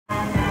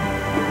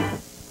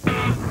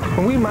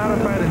When we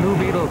modified a new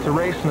Beetle to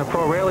race in the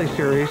Pro Rally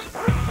Series,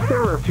 there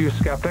were a few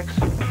skeptics.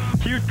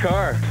 Cute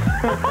car.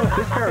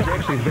 This car is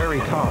actually very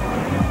tough.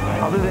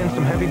 Other than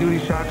some heavy-duty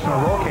shocks and a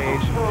roll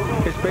cage,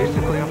 it's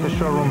basically off the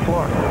showroom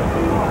floor.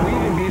 We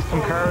even beat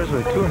some cars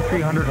with 200 and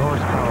 300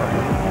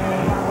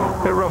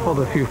 horsepower. It ruffled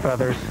a few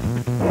feathers.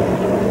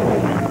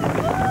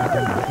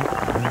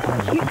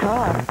 Cute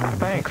car.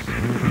 Thanks.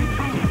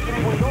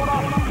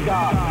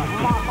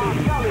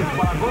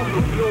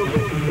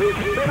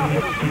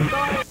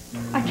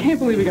 I can't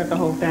believe we got the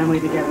whole family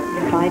together.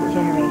 5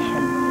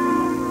 generations.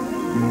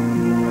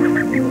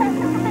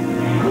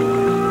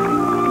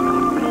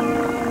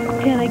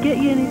 Can I get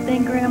you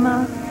anything,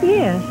 Grandma?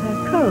 Yes,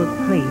 a Coke,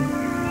 please.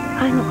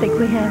 I don't think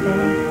we have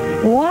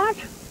any. What?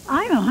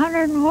 I'm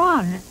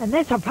 101, and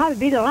this will probably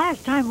be the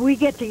last time we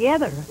get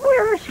together.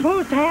 We're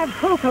supposed to have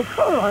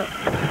Coca-Cola.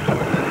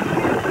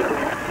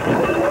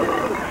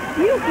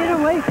 You get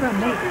away from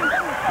me.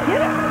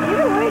 Get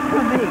away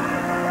from me.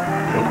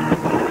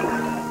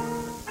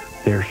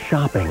 There's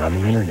shopping on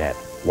the internet.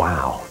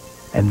 Wow.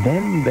 And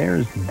then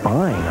there's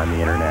buying on the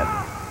internet.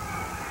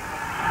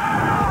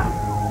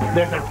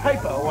 There's a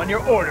typo on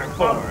your order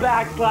form. A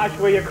backslash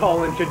where your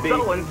colon should be.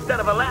 So instead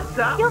of a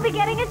laptop, You'll be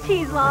getting a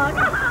cheese log.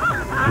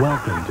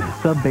 Welcome to the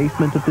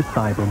sub-basement of the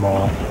cyber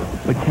mall.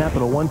 But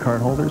Capital One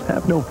card holders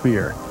have no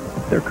fear.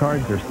 Their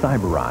cards are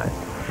cyberized,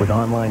 with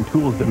online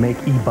tools that make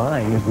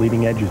e-buying as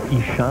leading edge as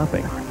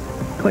e-shopping.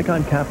 Click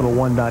on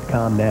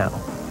CapitalOne.com now.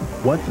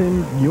 What's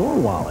in your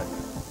wallet?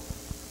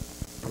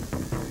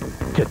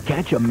 To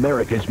catch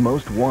America's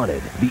Most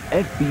Wanted, the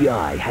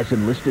FBI has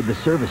enlisted the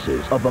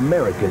services of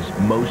America's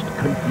Most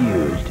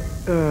Confused.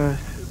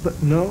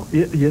 But no,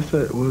 yes,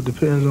 sir. Well, it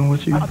depends on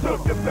what you...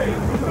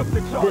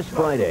 This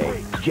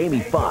Friday, Jamie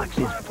Foxx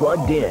is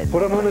plugged in.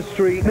 Put him on the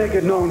street, make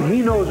it known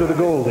he knows where the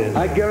gold is.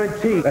 I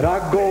guarantee that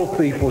our gold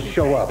thief will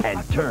show up.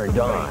 And turned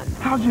on.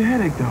 How's your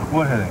headache, though?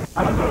 What headache?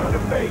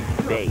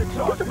 Bait.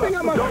 Get the thing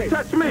out my face.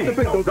 Don't touch me.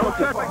 Don't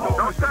touch me.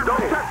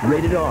 Don't touch.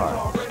 Rated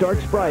R.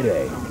 Starts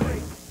Friday.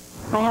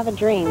 I have a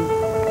dream.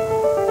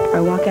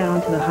 I walk out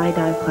onto the high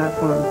dive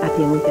platform at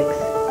the Olympics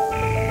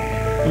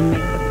and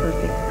make the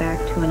perfect back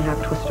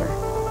 2.5 twister.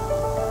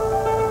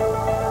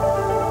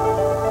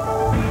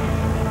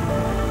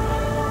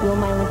 Will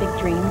my Olympic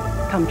dream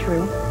come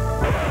true?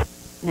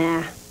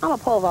 Nah, I'm a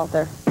pole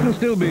vaulter. There'll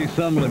still be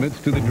some limits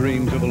to the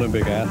dreams of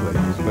Olympic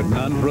athletes, but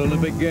none for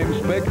Olympic Games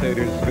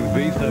spectators, because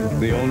Visa,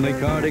 the only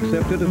card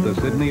accepted at the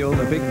Sydney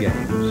Olympic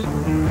Games.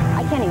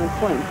 I can't even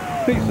swim.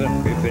 Visa,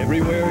 it's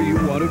everywhere you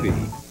want to be.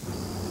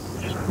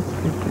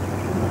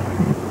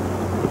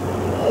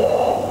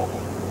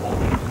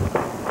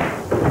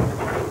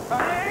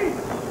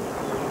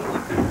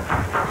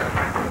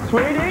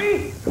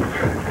 Sweetie?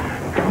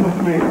 Come with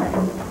me.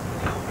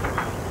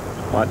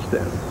 Watch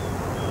this.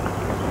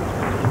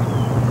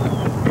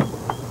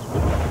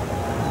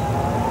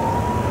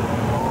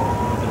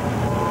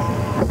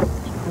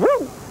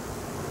 Woo!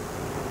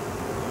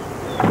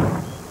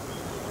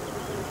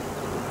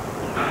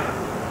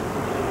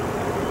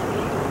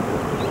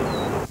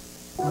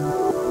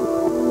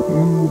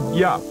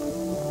 Yup.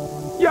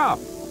 Yup.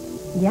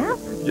 Yep.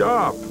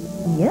 Yup.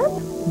 Yep.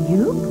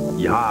 You.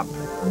 Yup.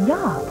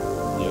 Yup.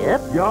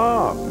 Yep.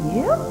 Yup.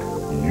 Yep.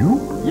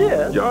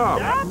 Yeah. Yup.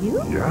 You.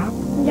 Yup.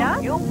 Yeah.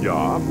 Yup.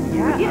 Yeah.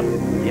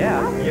 Yeah.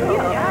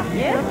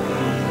 Yeah.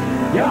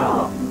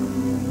 Yup.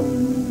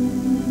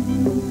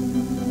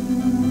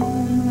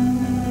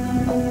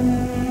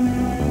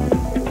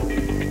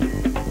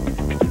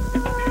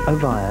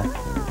 Avaya.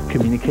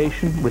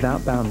 Communication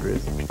without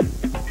boundaries.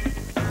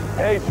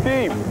 Hey,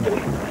 Steve.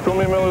 Throw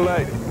me a Miller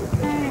Lite.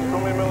 Throw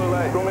me a Miller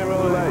Lite. Throw me a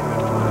Miller Lite.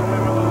 Throw me a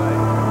Miller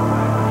Lite.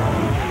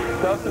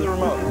 Tell us to the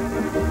remote.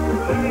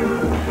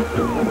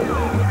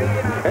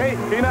 Hey,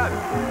 Peanut.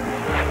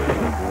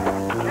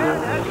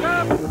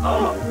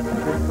 Oh.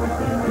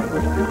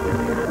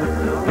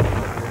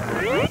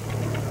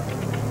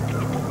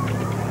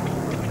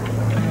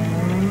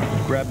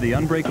 Grab the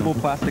unbreakable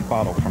plastic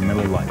bottle from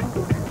Miller Lite.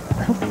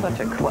 Such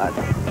a klutz.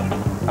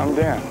 I'm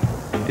Dan.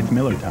 It's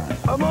Miller time.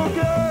 I'm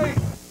okay.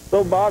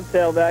 Little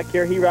bobtail back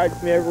here, he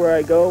rides me everywhere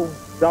I go.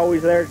 He's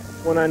always there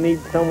when I need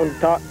someone to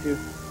talk to.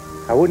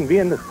 I wouldn't be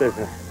in this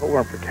business if it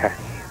weren't for cash.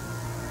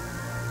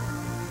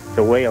 It's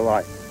a way of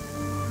life.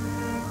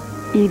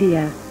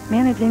 EDS,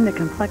 managing the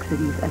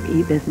complexities of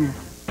e-business.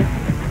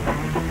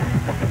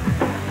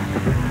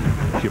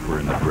 Chipper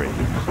and the Braves.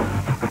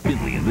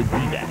 Finley and the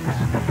D-backs.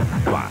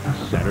 Fox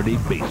Saturday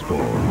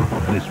Baseball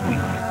this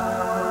week.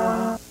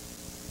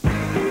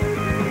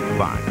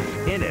 Fox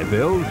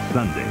NFL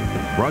Sunday.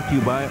 Brought to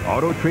you by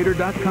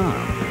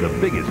Autotrader.com, the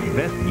biggest,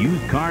 best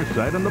used car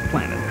site on the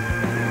planet.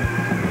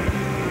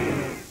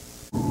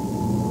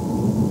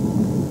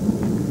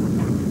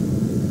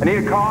 I need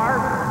a car.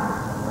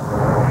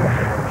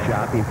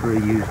 Shopping for a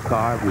used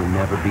car will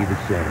never be the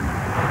same.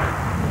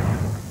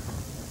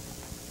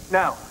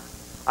 No,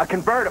 a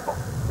convertible.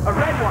 A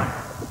red one.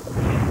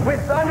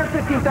 With under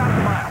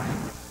 15,000 miles.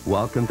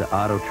 Welcome to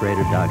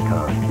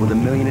AutoTrader.com. With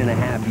 1.5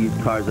 million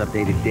used cars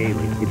updated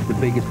daily, it's the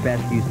biggest,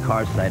 best used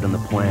car site on the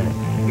planet.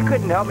 You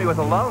couldn't help me with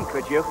a loan,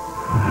 could you?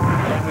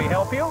 Can we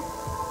help you?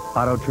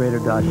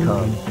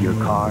 AutoTrader.com. Your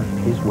car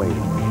is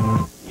waiting.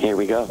 Here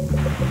we go.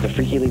 The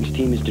Freakylinks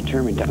team is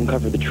determined to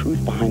uncover the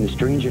truth behind the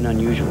strange and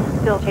unusual.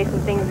 Still chasing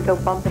things that go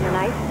bump in the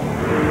night?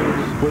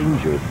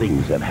 Stranger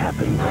things have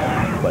happened,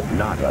 but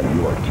not on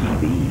your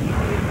TV.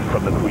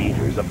 From the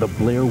creators of the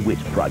Blair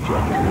Witch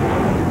Project.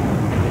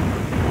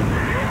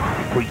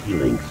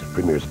 Freakylinks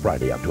premieres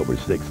Friday, October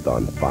 6th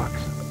on Fox.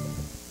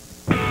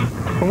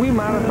 When we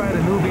modified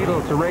a new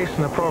Beetle to race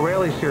in the Pro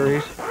Rally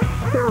Series,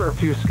 there were a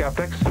few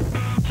skeptics.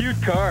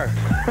 Cute car.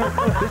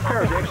 This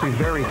car is actually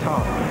very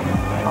tough.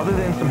 Other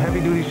than some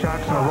heavy-duty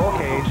shocks and a roll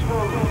cage,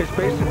 it's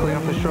basically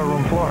off the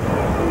showroom floor.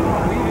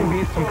 We even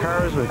beat some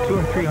cars with 200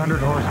 and 300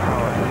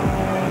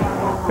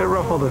 horsepower. It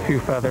ruffled a few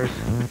feathers.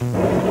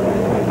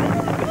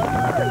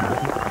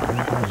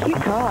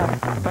 Cute car.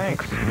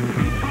 Thanks.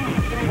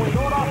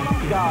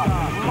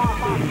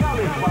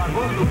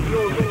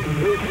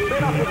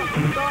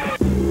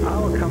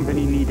 Our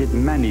company needed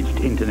managed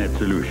internet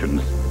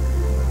solutions.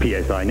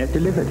 PSI-Net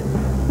delivered.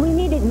 We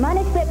needed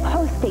money slip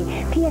hosting.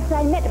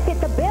 PSI-Net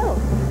fit the bill.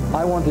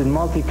 I wanted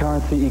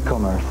multi-currency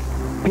e-commerce.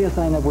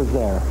 PSI-Net was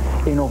there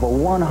in over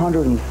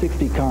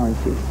 160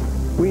 currencies.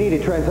 We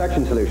needed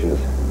transaction solutions.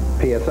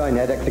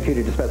 PSI-Net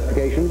executed to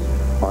specifications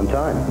on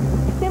time.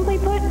 Simply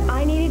put,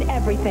 I needed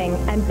everything,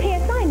 and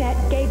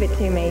PSI-Net gave it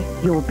to me.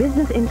 Your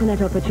business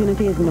internet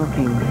opportunity is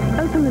knocking.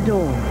 Open the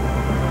door.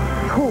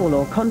 Call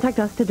or contact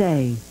us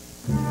today.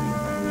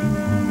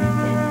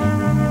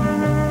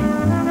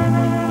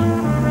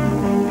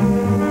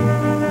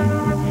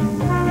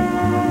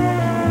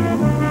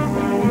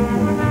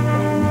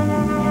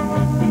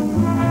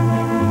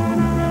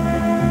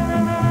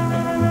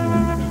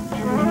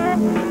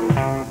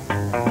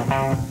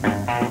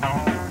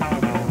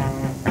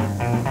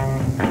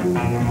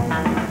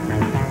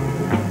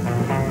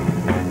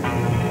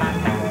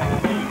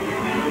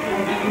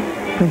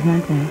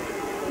 Presenting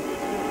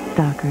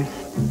Stalkers.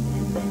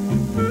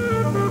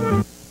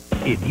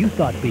 If you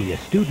thought being a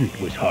student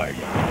was hard,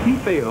 He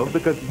failed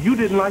because you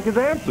didn't like his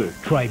answer.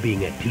 try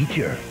being a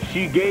teacher.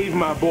 She gave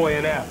my boy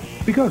an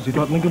F. Because he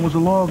thought Lincoln was a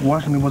log,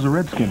 Washington was a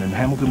Redskin, and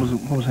Hamilton was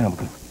what was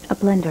Hamilton? A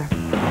blender.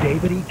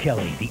 David E.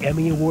 Kelly, the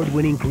Emmy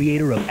Award-winning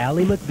creator of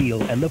Ally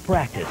McBeal and The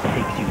Practice,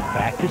 takes you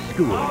back to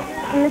school.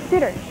 Miss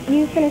Suter,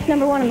 you finished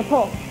 #1 in the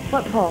poll.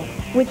 What poll?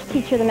 Which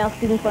teacher the male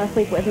students want to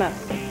sleep with most?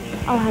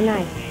 Oh, how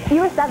nice.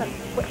 You were 7th.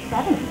 What,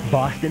 7th?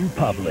 Boston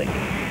Public.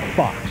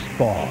 Fox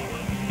Ball.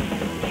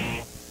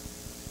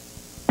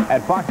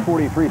 At Fox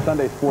 43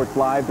 Sunday Sports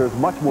Live, there's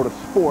much more to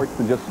sports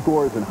than just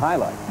scores and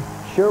highlights.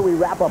 Sure, we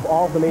wrap up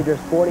all the major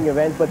sporting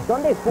events, but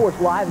Sunday Sports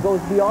Live goes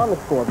beyond the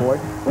scoreboard.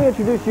 We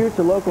introduce you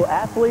to local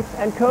athletes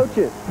and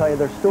coaches, tell you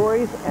their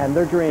stories and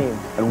their dreams.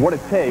 And what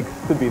it takes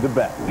to be the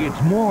best.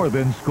 It's more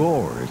than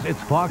scores.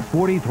 It's Fox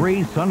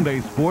 43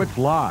 Sunday Sports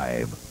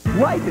Live.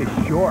 Life is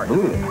short.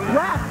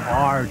 Laugh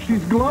hard.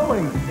 She's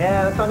glowing.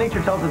 Yeah, that's how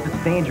nature tells us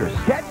it's dangerous.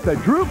 Catch the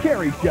Drew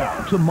Carey Show.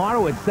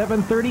 Tomorrow at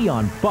 7:30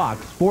 on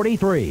Fox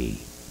 43.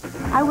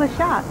 I was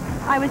shocked.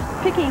 I was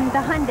picking the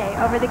Hyundai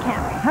over the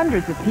Camry.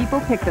 Hundreds of people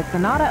picked the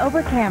Sonata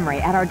over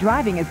Camry at our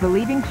Driving is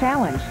Believing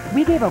Challenge.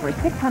 We gave over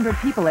 600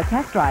 people a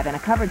test drive in a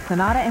covered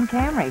Sonata and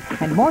Camry,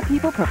 and more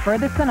people prefer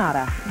the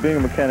Sonata. Being a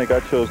mechanic, I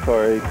chose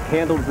car 8.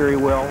 Handled very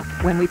well.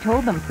 When we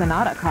told them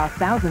Sonata costs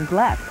thousands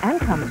less and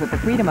comes with the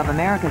Freedom of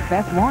America's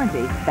best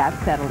warranty, that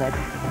settled it.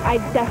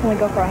 I'd definitely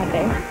go for a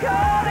Hyundai.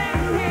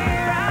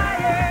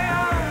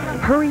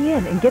 Hurry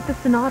in and get the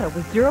Sonata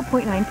with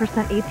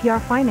 0.9% APR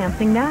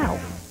financing now.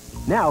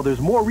 Now there's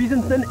more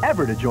reasons than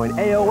ever to join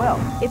AOL.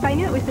 If I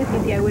knew it was this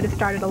easy, I would have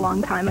started a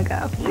long time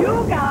ago.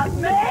 You got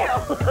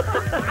mail!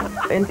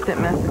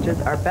 Instant messages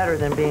are better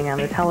than being on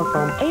the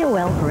telephone.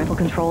 AOL parental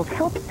controls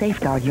help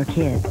safeguard your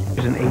kids.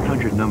 There's an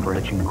 800 number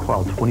that you can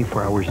call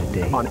 24 hours a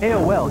day. On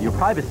AOL, your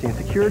privacy and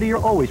security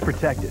are always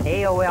protected.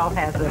 AOL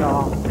has it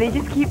all. They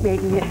just keep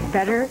making it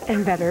better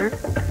and better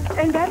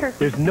and better.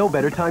 There's no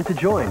better time to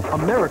join.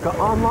 America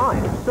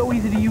Online. So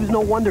easy to use, no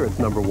wonder it's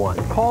 #1.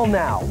 Call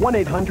now.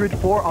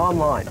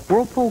 1-800-4ONLINE.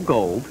 Whirlpool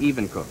Gold,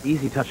 Even Cook,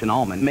 Easy Touch and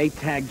Almond,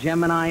 Maytag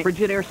Gemini,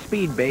 Frigidaire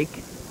Speed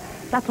Bake.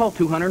 That's all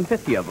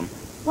 250 of them.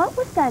 What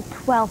was that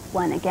 12th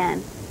one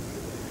again?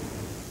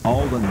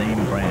 All the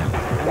name brands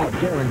at a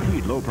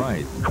guaranteed low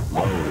price.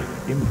 Lowe,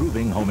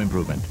 improving home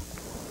improvement.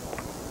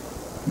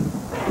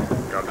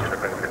 Drug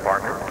shipment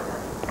department.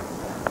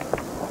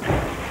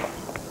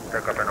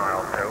 Pick up an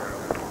aisle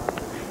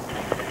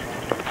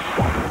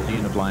 2. See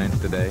an appliance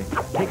today?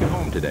 Take it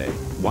home today.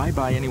 Why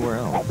buy anywhere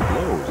else?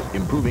 Lowe's,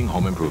 improving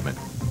home improvement.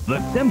 The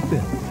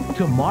Simpsons,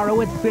 tomorrow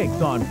at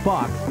 6 on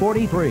Fox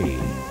 43.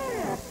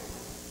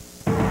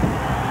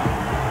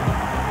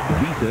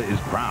 Visa is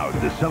proud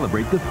to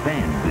celebrate the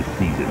fans this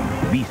season.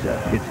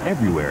 Visa, it's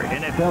everywhere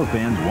NFL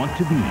fans want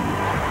to be.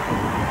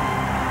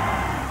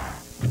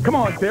 Come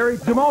on, Terry.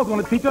 Jamal's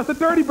going to teach us a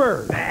dirty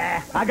bird.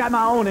 I got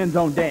my own end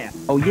zone dance.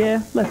 Oh,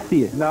 yeah? Let's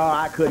see it. No,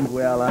 I couldn't.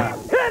 Well,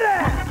 Hit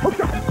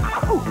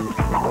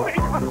it!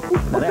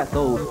 Now that's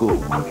old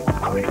school.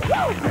 How is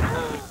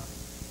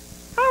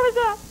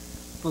that?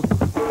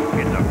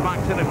 It's a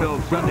Fox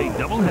NFL Sunday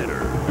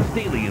doubleheader.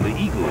 Staley and the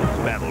Eagles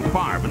battle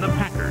Favre and the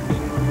Packers.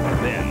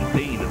 Then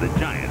Dane and the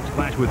Giants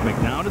clash with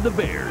McNown and the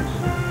Bears.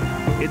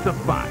 It's a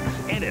Fox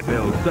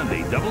NFL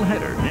Sunday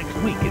doubleheader next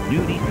week at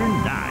noon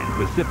Eastern,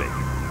 9 Pacific.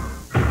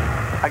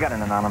 I got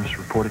an anonymous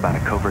report about a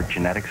covert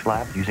genetics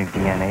lab using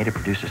DNA to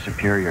produce a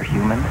superior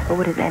human. But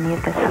what does any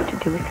of this have to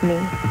do with me?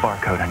 The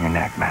barcode on your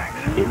neck, Max.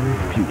 In the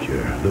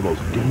future, the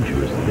most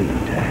dangerous thing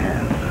to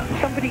have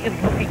Somebody is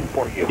looking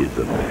for you. is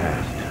the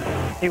past.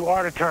 You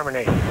are the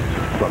Terminator.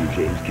 From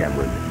James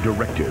Cameron,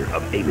 director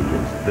of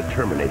Aliens, The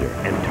Terminator,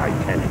 and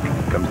Titanic,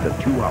 comes the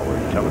 2-hour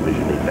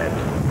television event.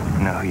 I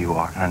know who you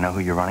are, and I know who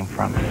you're running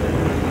from.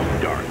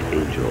 Dark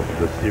Angel,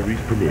 the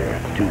series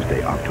premiere,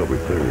 Tuesday, October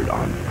 3rd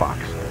on Fox.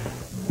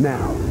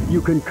 Now,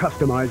 you can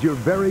customize your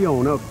very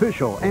own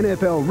official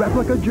NFL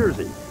replica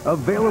jersey,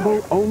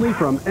 available only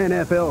from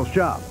NFL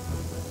Shop.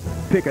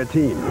 Pick a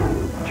team,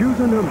 choose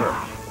a number,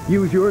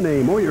 use your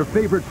name or your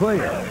favorite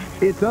player.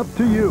 It's up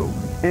to you.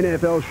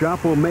 NFL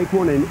Shop will make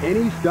one in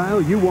any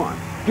style you want,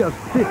 just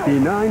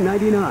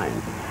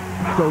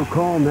 $59.99. So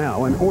call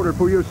now and order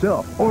for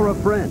yourself or a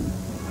friend.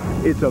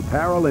 It's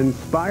apparel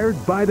inspired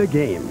by the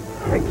game,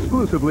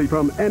 exclusively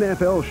from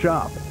NFL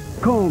Shop.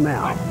 Call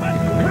now.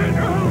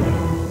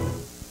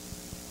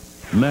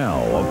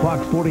 Now, a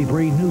Fox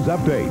 43 News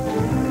Update.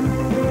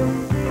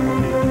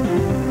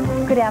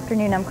 Good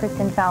afternoon, I'm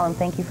Kristen Fallon.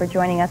 Thank you for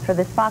joining us for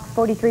this Fox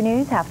 43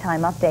 News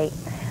halftime update.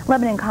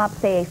 Lebanon cops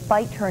say a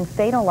fight turned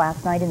fatal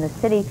last night in the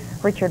city.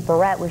 Richard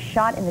Barrett was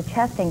shot in the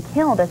chest and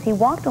killed as he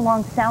walked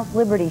along South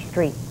Liberty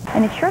Street.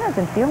 And it sure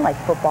doesn't feel like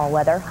football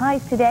weather.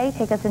 Highs today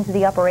take us into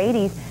the upper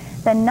 80s.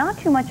 Then not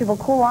too much of a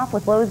cool off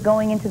with lows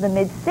going into the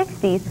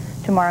mid-60s.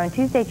 Tomorrow and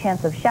Tuesday,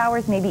 chance of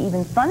showers, maybe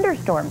even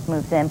thunderstorms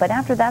moves in. But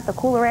after that, the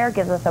cooler air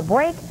gives us a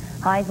break.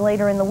 Highs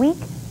later in the week,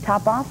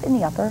 top off in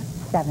the upper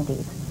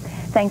 70s.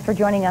 Thanks for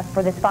joining us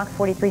for this Fox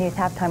 43 News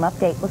halftime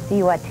update. We'll see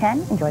you at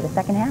 10. Enjoy the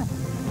second half.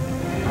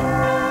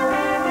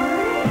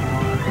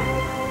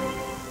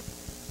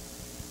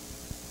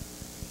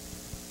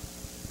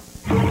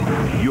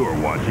 You're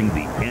watching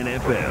the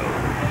NFL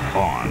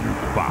on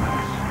Fox.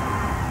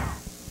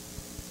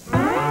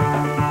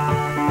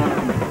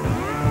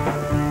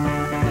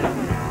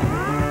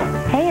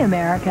 Hey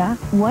America,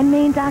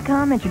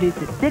 OneMain.com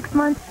introduces 6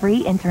 months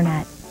free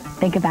internet.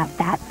 Think about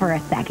that for a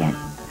second.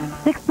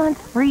 6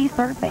 months free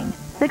surfing,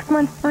 6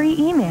 months free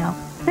email,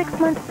 6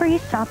 months free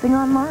shopping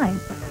online,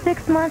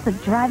 6 months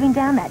of driving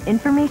down that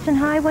information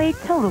highway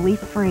totally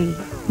free.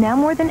 Now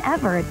more than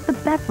ever, it's the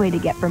best way to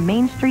get from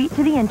Main Street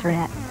to the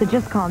internet. So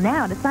just call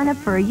now to sign up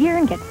for a year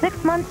and get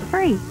 6 months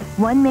free.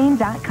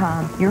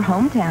 OneMain.com, your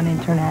hometown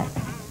internet.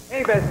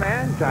 Hey, best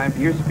man, time for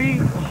your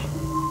speech.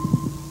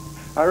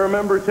 I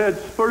remember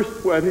Ted's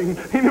first wedding.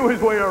 He knew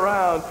his way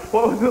around.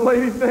 What was the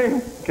lady's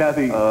name?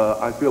 Kathy,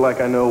 I feel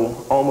like I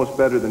know almost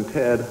better than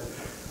Ted.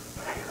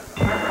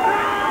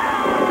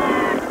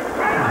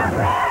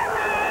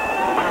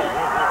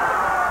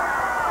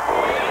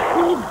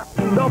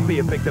 Don't be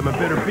a victim of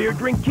bitter beer.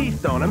 Drink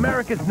Keystone.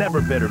 America's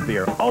never bitter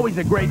beer. Always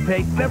a great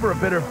taste, never a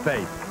bitter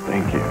face.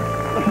 Thank you.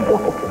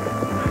 Whoa.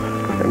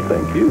 And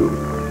thank you.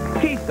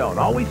 Keystone,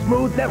 always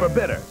smooth, never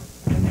bitter.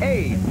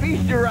 Hey,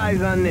 feast your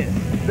eyes on this.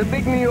 The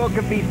Big New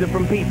Yorker pizza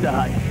from Pizza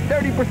Hut.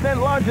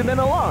 30% larger than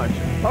a large.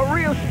 A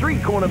real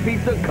street corner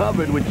pizza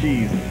covered with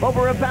cheese.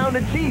 Over a pound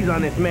of cheese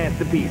on this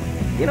masterpiece.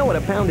 You know what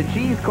a pound of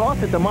cheese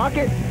costs at the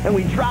market? And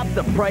we dropped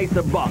the price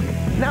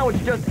 $1. Now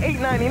it's just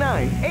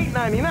 $8.99.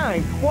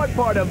 $8.99? What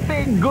part of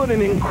big, good,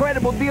 and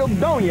incredible deal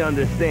don't you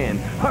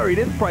understand? Hurry,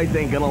 this price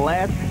ain't gonna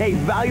last. Hey,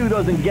 value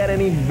doesn't get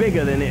any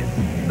bigger than this.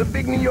 The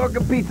Big New Yorker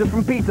pizza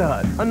from Pizza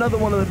Hut. Another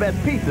one of the best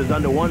pizzas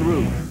under one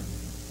roof.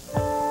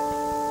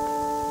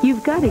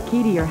 You've got a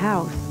key to your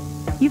house.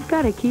 You've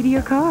got a key to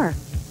your car.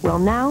 Well,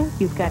 now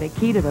you've got a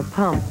key to the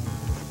pump.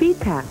 Speed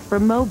Pass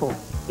from Mobile.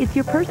 It's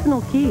your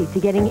personal key to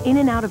getting in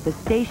and out of the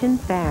station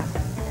fast.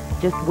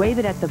 Just wave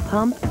it at the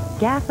pump,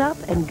 gas up,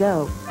 and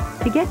go.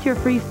 To get your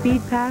free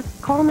Speed Pass,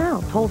 call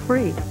now, toll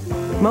free.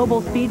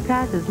 Mobile Speed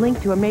Pass is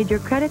linked to a major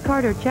credit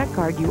card or check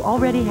card you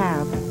already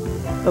have.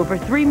 Over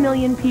 3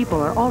 million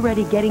people are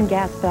already getting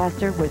gas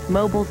faster with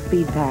Mobile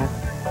Speed Pass.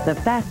 The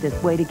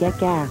fastest way to get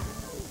gas.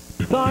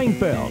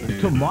 Seinfeld,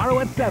 tomorrow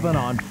at 7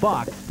 on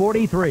Fox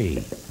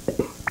 43.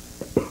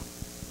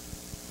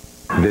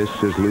 This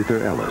is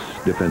Luther Ellis,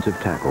 defensive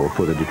tackle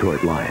for the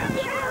Detroit Lions.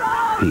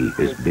 He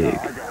is big.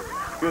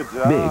 Good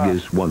job. Big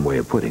is one way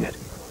of putting it.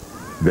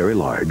 Very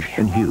large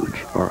and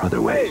huge are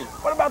other ways.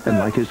 And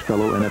like his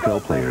fellow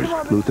NFL players,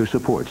 Luther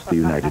supports the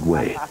United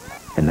Way.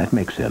 And that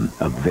makes him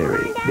a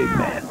very big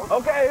man.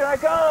 Okay, here I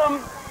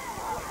come.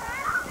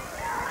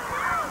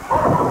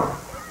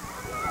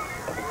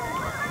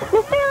 Mr.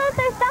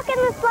 Luther's stuck in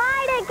the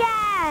slide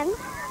again.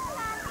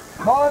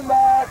 Come on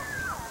back.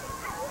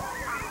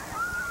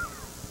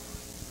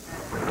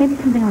 Maybe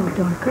something a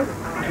little darker.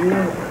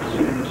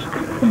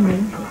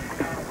 Amazing.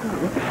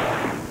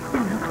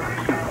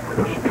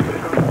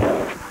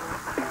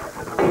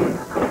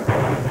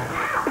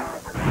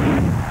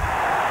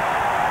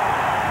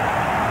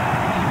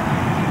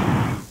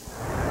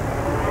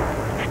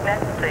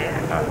 please.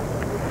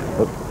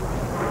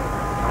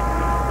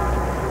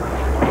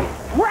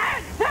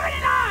 Red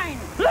 79!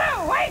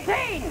 Blue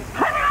 18!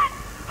 Hot!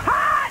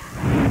 Hot!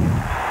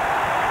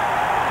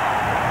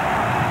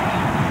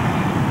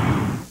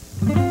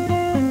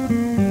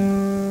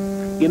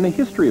 In the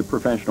history of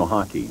professional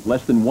hockey,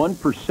 less than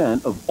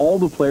 1% of all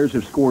the players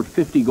have scored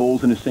 50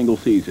 goals in a single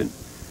season.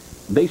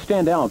 They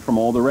stand out from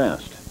all the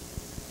rest.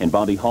 And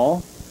Bobby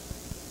Hall?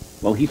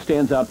 Well, he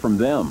stands out from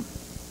them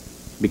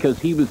because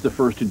he was the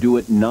first to do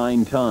it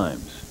 9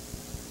 times.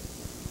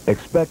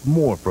 Expect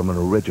more from an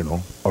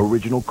original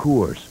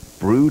Coors,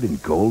 brewed in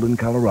Golden,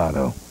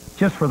 Colorado.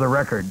 Just for the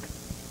record,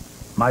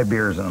 my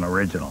beer is an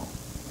original.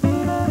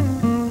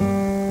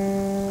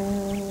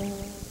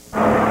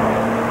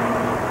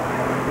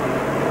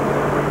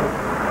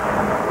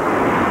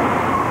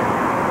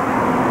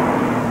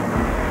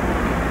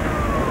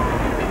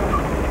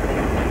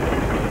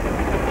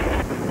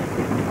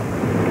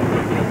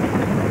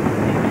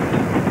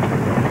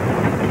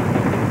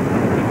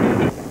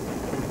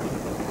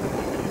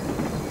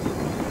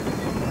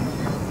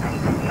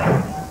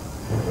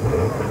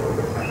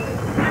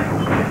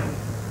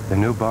 The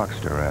new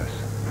Boxster S.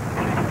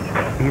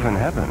 Even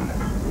heaven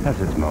has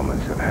its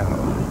moments of hell.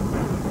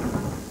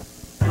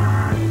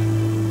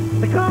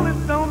 They call it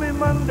Stormy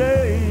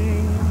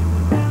Monday.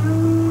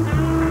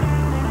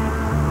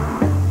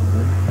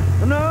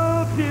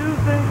 No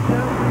Tuesday,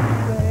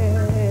 just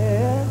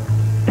bad.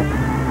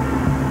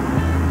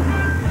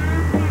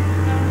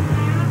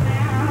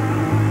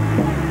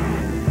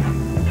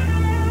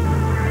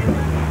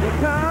 They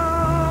call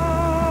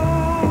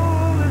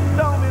it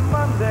Stormy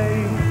Monday.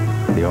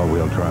 The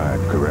all-wheel drive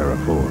Carrera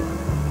 4.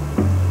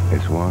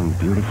 It's one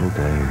beautiful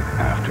day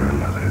after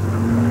another.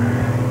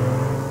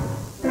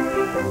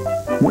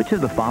 Which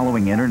of the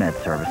following internet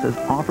services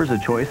offers a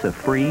choice of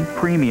free,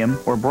 premium,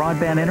 or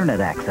broadband internet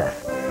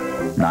access?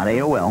 Not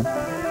AOL,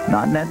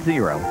 not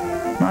NetZero,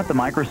 not the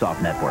Microsoft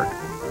network.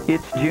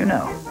 It's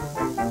Juno.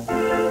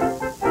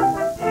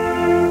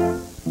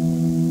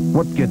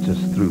 What gets us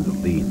through the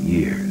lean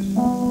years?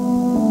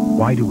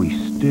 Why do we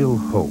still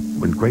hope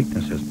when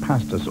greatness has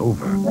passed us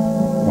over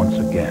once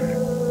again?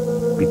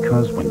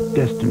 Because when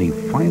destiny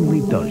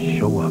finally does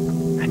show up,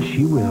 and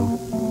she will,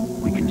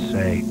 we can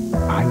say,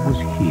 I was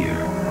here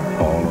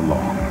all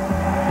along.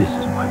 This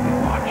is why we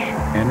watch.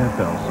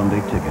 NFL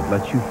Sunday Ticket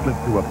lets you flip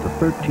through up to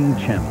 13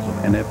 channels of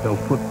NFL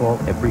football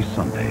every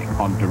Sunday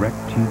on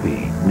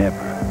DirecTV.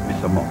 Never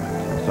miss a moment.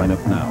 Sign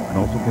up now and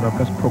also get our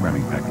best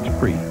programming package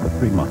free for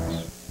 3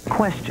 months.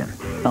 Question.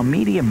 A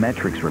media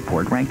metrics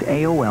report ranked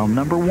AOL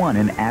 #1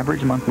 in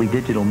average monthly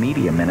digital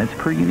media minutes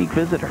per unique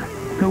visitor.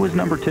 Who was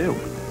 #2?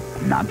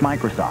 Not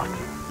Microsoft,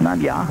 not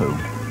Yahoo,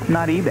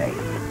 not eBay.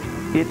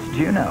 It's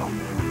Juno.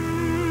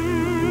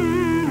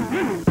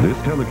 This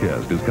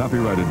telecast is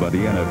copyrighted by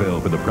the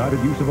NFL for the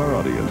private use of our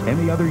audience.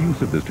 Any other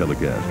use of this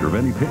telecast or of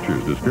any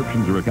pictures,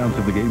 descriptions, or accounts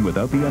of the game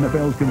without the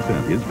NFL's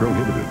consent is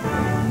prohibited.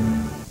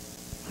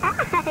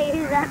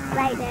 He's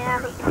upside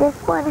down. This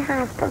one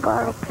has to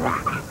go to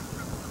class.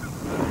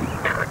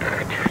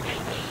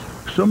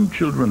 Some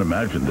children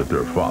imagine that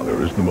their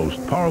father is the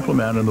most powerful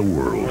man in the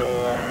world.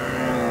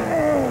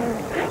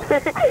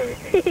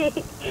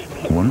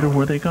 Wonder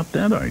where they got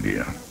that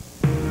idea.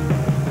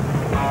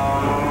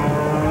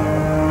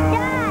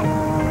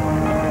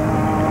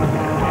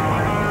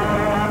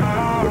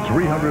 The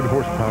 300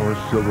 horsepower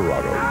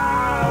Silverado.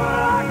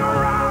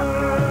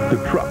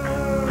 The truck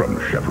from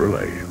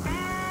Chevrolet.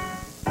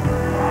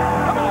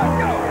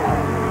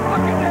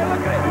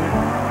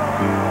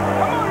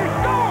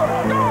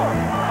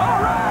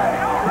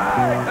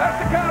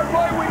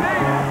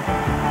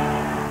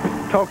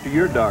 Talk to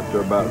your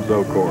doctor about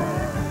Zocor.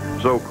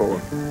 Zocor,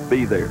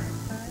 be there.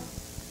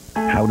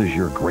 How does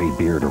your gray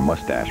beard or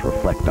mustache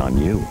reflect on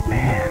you?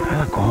 Man, I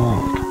look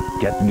old.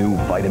 Get new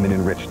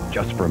vitamin-enriched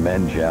Just for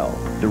Men gel.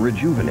 The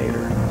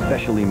Rejuvenator,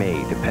 specially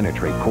made to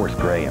penetrate coarse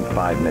gray in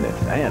 5 minutes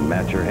and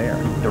match your hair.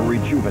 The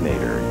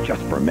Rejuvenator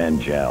Just for Men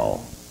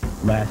gel.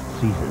 Last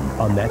season,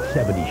 on That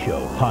 70s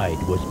Show,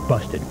 Hyde was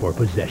busted for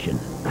possession.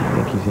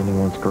 Think he's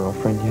anyone's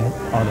girlfriend yet?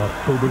 On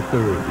October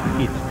 3rd,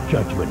 it's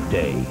Judgment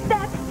Day.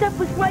 That stuff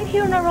was right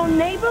here in our own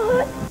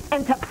neighborhood?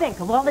 And to think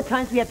of all the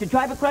times we have to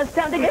drive across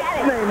town to get it.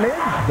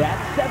 That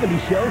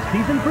 70s Show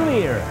season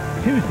premiere,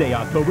 Tuesday,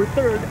 October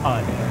 3rd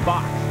on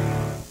Fox.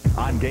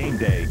 On game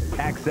day,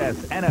 access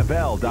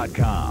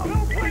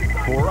NFL.com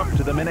for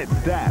up-to-the-minute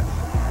stats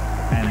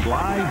and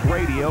live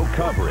radio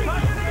coverage.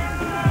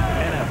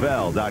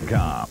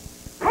 NFL.com.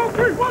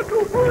 Okay, 1,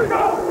 2, 3,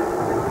 go!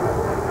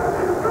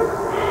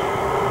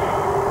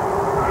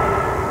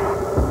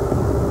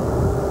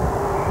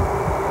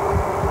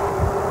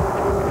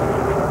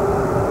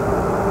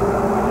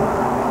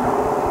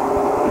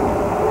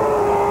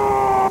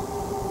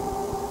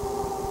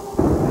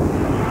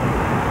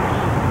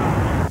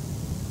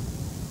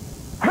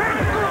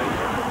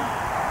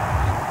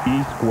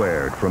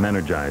 E-squared from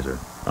Energizer.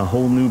 A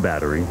whole new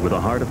battery with a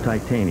heart of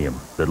titanium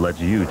that lets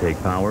you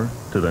take power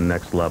to the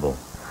next level.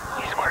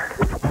 E-squared.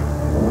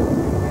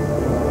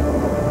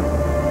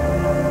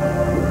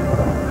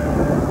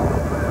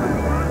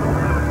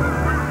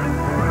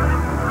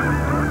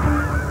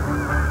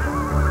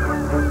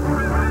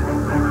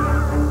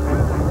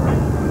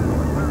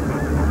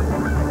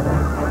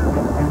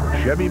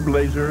 Chevy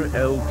Blazer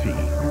LT.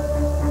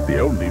 The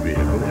only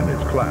vehicle in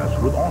its class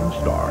with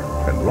OnStar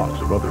and lots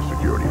of other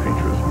security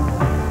features.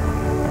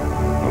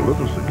 A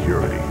little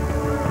security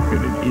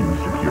in an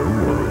insecure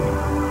world.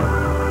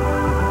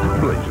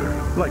 Blazer,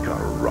 like a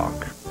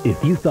rock.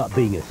 If you thought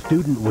being a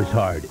student was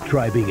hard,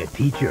 try being a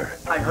teacher.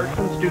 I heard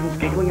some students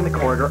giggling in the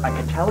corridor. I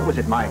could tell it was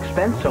at my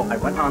expense, so I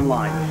went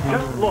online.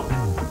 Just looked.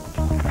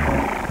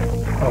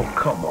 Oh,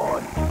 come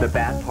on. The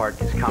bad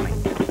part is coming.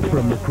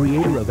 From the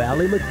creator of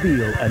Ally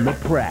McBeal and The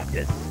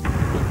Practice,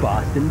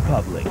 Boston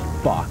Public,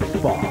 Fox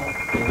Fall.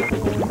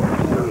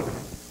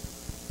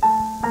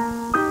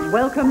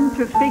 Welcome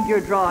to figure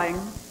drawing.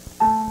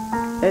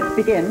 Let's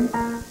begin.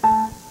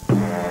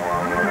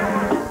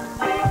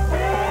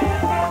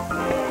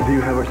 Do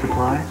you have our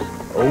supplies?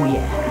 Oh,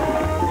 yeah.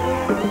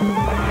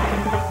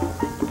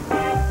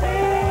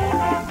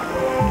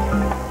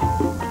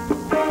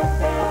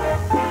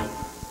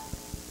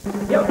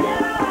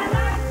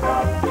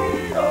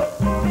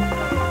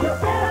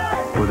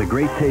 With a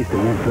great taste that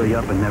won't fill you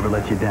up and never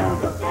let you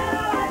down.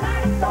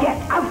 Get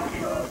out!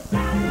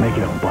 Make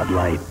it a Bud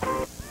Light.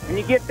 When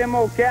you get them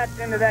old cats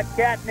into that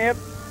catnip,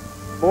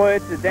 boy,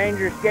 it's a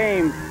dangerous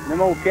game.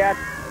 Them old cats'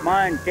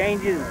 mind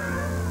changes.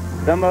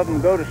 Some of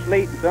them go to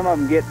sleep, and some of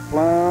them get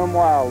plumb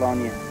wild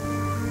on you.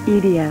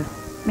 EDS,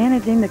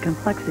 managing the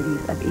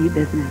complexities of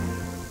e-business.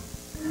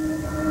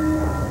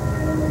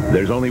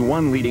 There's only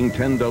one leading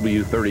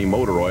 10W30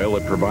 motor oil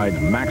that provides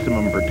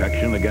maximum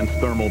protection against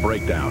thermal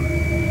breakdown.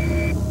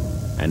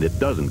 And it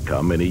doesn't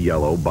come in a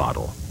yellow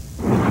bottle.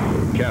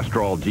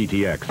 Castrol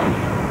GTX.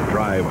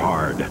 Drive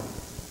hard.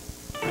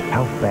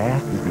 How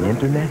fast is the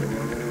internet?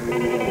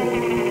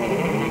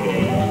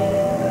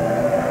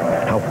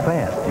 How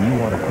fast do you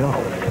want to go?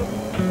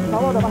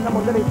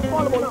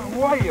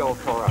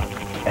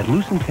 At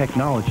Lucent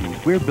Technologies,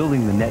 we're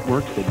building the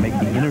networks that make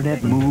the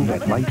internet move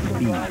at light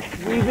speed.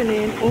 Weaving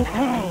in.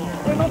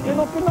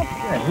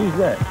 Yeah, who's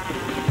that?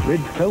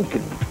 Red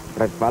Falcon.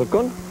 Red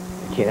Falcon?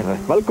 ¿Quién es Red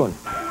Falcon?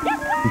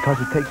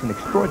 Because it takes an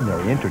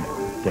extraordinary internet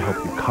to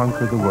help you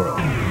conquer the world.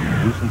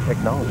 Lucent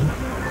Technologies.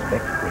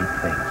 Expect great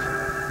things.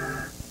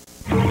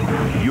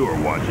 You're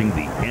watching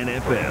the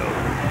NFL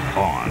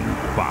on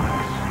Fox.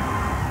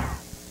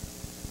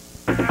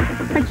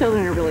 Our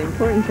children are really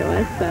important to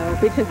us, so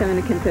we took them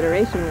into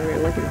consideration when we were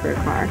looking for a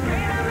car.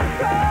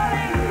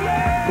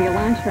 The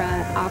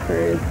Elantra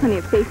offers plenty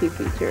of safety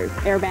features.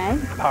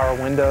 Airbags, power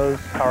windows,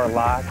 power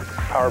locks,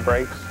 power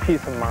brakes.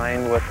 Peace of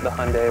mind with the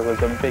Hyundai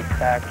was a big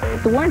factor.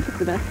 the warranty's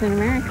the best in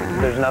America.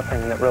 There's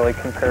nothing that really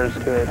compares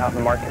to it out in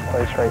the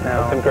marketplace right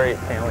now. It's a great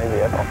family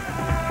vehicle.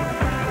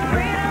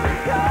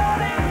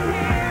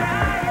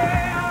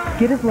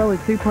 Get as low as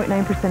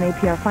 3.9%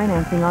 APR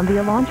financing on the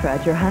Elantra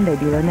at your Hyundai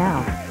dealer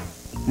now.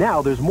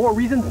 Now there's more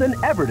reasons than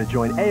ever to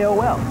join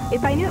AOL.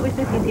 If I knew it was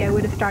this easy, I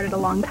would have started a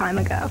long time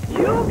ago.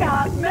 You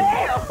got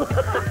mail!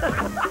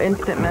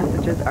 Instant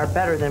messages are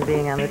better than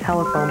being on the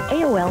telephone.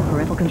 AOL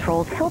parental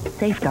controls help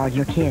safeguard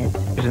your kids.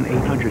 There's an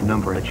 800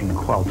 number that you can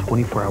call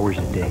 24 hours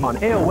a day. On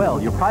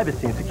AOL, your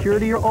privacy and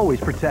security are always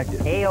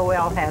protected.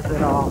 AOL has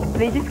it all.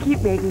 They just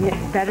keep making it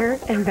better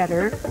and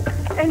better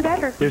and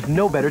better. There's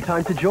no better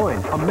time to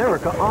join.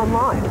 America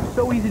Online.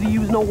 So easy to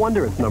use, no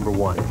wonder it's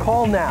 #1.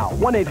 Call now.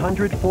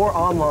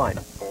 1-800-4ONLINE.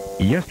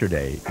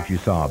 Yesterday, if you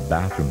saw a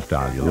bathroom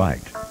style you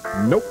liked.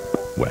 Nope.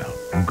 Well,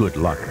 good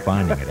luck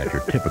finding it at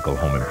your typical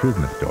home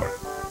improvement store.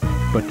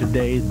 But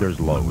today, there's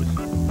Lowe's,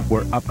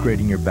 where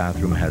upgrading your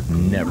bathroom has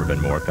never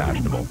been more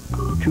fashionable.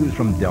 Choose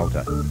from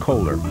Delta,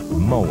 Kohler,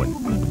 Moen,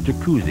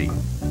 Jacuzzi,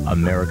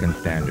 American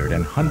Standard,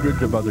 and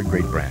hundreds of other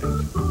great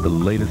brands. The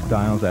latest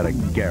styles at a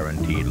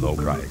guaranteed low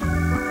price.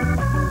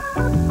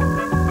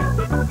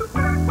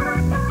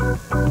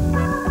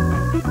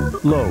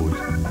 Lowe's,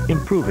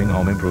 improving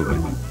home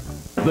improvement.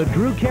 The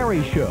Drew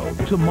Carey Show,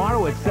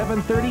 tomorrow at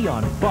 7:30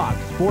 on Fox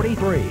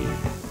 43.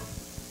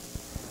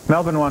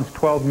 Melvin wants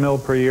 $12 million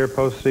per year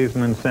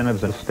postseason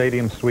incentives and a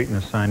stadium suite and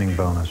a signing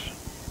bonus.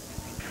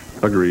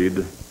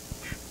 Agreed.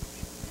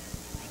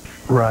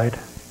 Right.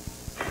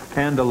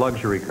 And a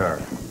luxury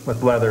car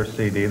with leather,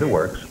 CD, the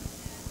works.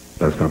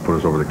 That's going to put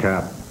us over the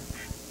cap.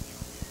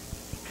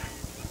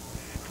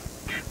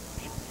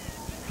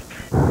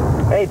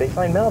 Hey, they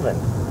signed Melvin.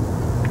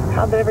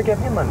 How'd they ever get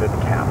him under the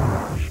cap?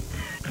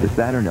 The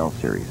Saturn L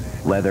Series.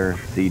 Leather,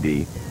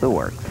 CD, the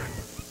works.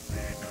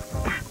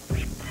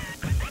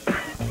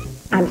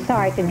 I'm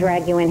sorry to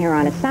drag you in here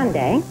on a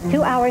Sunday.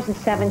 2 hours and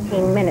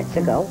 17 minutes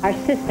ago, our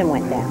system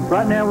went down.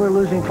 Right now, we're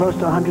losing close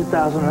to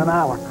 100,000 an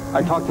hour.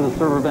 I talked to the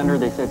server vendor.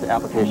 They said it's an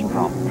application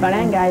problem. Front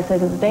end guy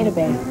says it's a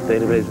database.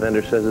 Database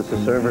vendor says it's the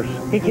servers.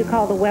 Did you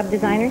call the web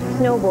designers?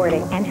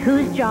 Snowboarding. And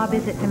whose job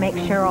is it to make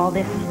sure all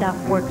this stuff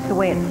works the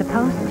way it's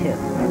supposed to?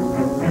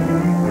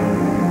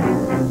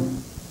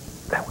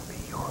 That would be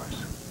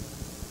yours.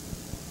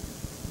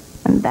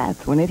 And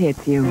that's when it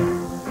hits you.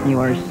 You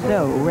are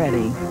so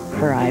ready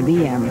for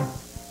IBM.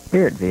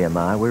 Here at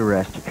VMI, we were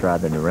asked to try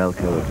the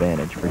Norelco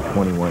Advantage for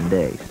 21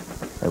 days.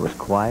 There was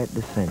quiet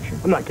dissension.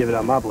 I'm not giving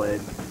up my blade.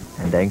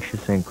 And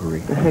anxious inquiry.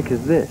 The heck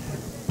is this?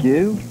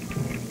 Goo?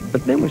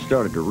 But then we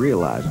started to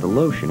realize the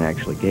lotion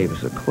actually gave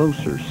us a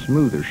closer,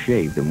 smoother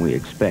shave than we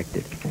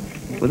expected,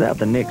 without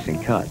the nicks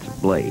and cuts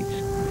of blades.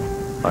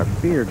 Our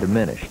fear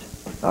diminished,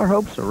 our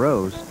hopes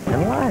arose,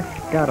 and life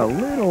got a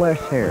little less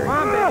hairy.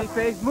 Come on,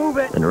 babyface, move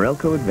it. The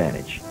Norelco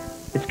Advantage.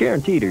 It's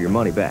guaranteed or your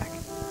money back.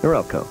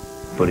 Norelco,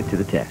 put it to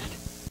the test.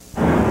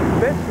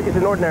 This is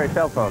an ordinary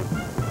cell phone.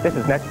 This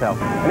is Nextel,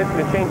 and it's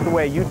going to change the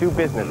way you do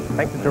business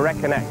thanks to Direct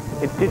Connect,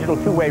 its digital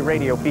two-way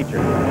radio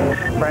feature.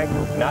 Frank?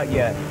 Not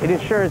yet. It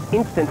ensures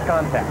instant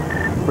contact.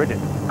 Bridget?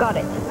 Got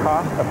it.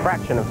 Cost a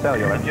fraction of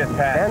cellular. Just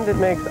passed. And it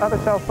makes other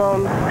cell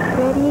phones...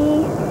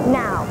 Ready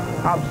now.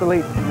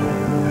 Obsolete.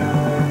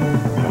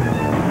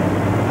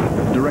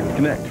 Direct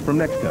Connect from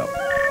Nextel.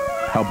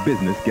 How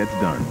business gets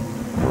done.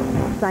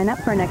 Sign up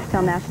for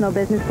Nextel National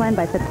Business Plan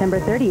by September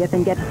 30th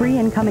and get free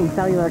incoming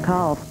cellular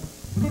calls.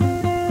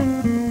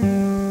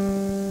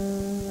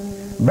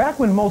 Back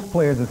when most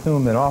players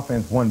assumed that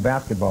offense won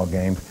basketball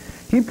games,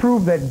 he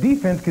proved that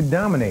defense could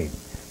dominate.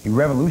 He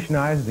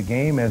revolutionized the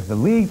game as the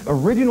league's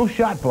original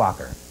shot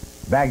blocker.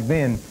 Back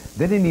then,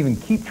 they didn't even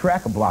keep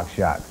track of block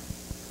shots.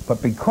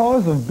 But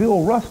because of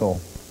Bill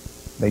Russell,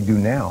 they do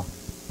now.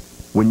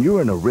 When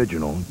you're an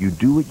original, you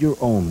do it your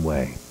own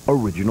way.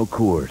 Original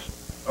Coors.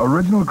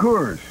 Original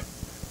Coors.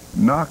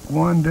 Knock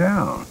one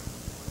down.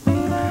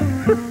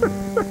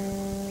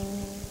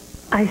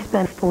 I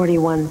spent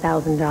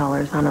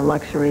 $41,000 on a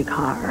luxury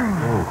car.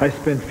 I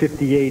spent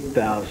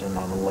 $58,000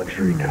 on a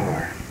luxury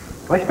car.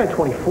 I spent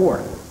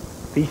 $24,000.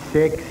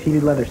 V6,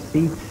 heated leather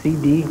seats,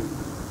 CD.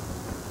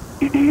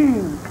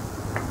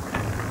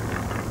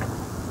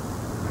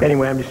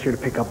 Anyway, I'm just here to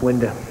pick up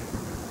Linda.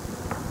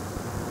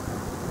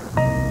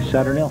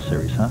 Saturn L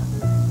Series, huh?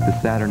 The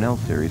Saturn L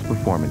Series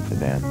Performance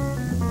Sedan.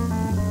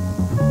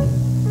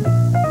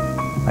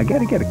 I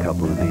gotta get a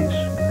couple of these.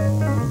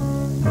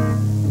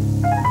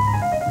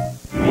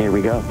 Here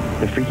we go.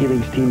 The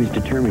Freakylinks team is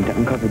determined to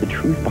uncover the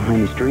truth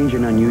behind the strange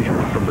and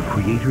unusual. From the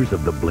creators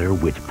of the Blair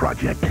Witch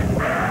Project.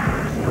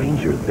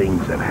 Stranger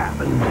things have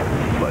happened,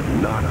 but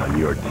not on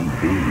your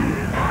TV.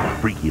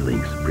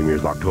 Freakylinks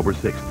premieres October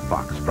 6th,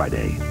 Fox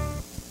Friday.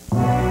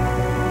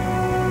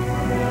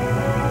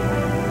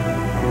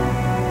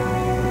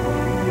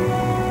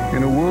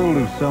 In a world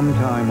of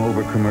sometime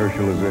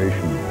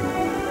over-commercialization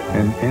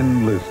and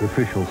endless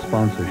official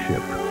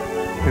sponsorship,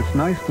 it's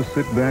nice to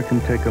sit back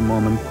and take a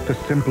moment to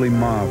simply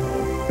marvel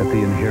at the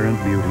inherent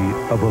beauty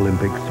of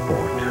Olympic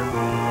sport.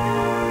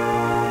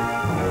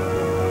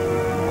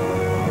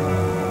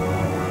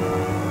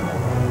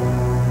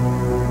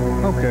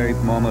 Okay,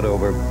 moment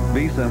over.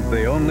 Visa,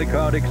 the only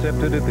card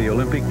accepted at the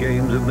Olympic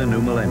Games of the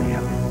new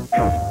millennium.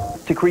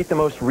 To create the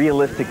most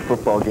realistic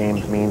football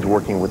games means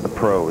working with the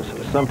pros.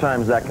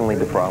 Sometimes that can lead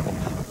to problems.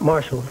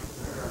 Marshall,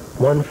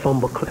 one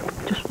fumble clip.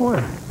 Just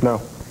one.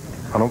 No,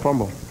 I don't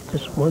fumble.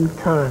 Just one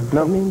time.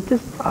 No. I mean,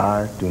 just...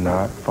 I do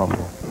not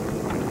fumble.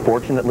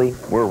 Fortunately,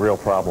 we're real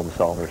problem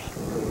solvers.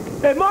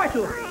 Hey,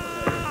 Marshall!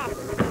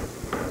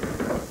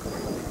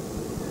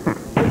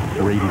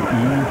 Rated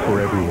E for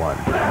everyone.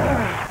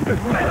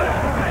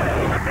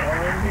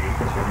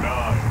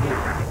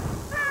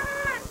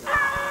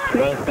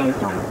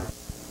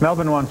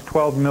 Melvin wants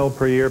 $12 million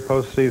per year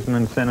postseason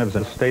incentives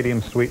and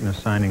stadium sweetness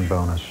signing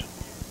bonus.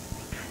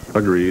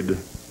 Agreed.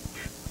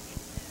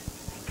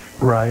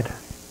 Right.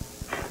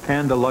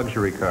 And a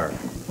luxury car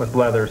with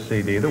leather,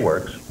 CD, the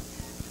works.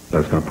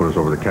 That's going to put us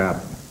over the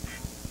cap.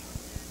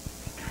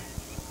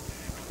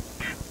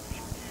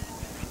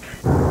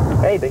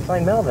 Hey, they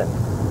signed Melvin.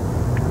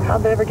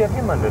 How'd they ever get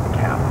him under the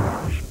cap?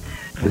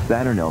 The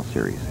Saturn L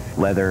Series.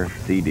 Leather,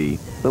 CD,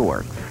 the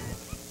works.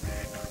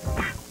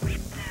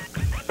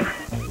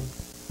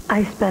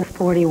 I spent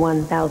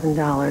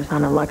 $41,000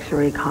 on a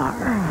luxury car.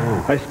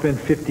 I spent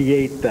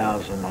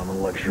 $58,000 on a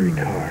luxury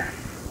car.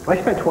 I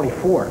spent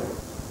 $24,000.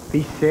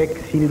 V6,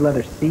 heated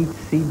leather seats,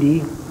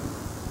 CD.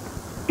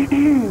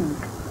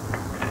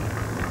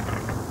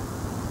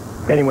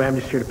 Anyway, I'm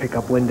just here to pick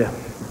up Linda.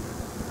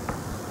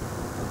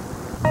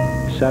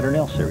 Saturn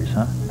L Series,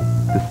 huh?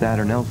 The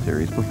Saturn L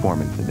Series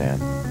Performance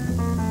Sedan.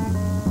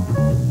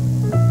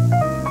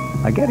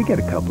 I gotta get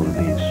a couple of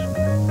these.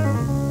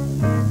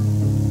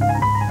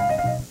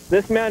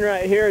 This man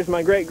right here is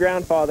my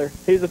great-grandfather.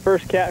 He's the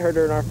first cat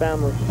herder in our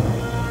family.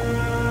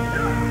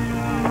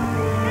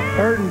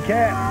 Herding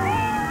cats.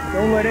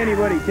 Don't let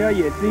anybody tell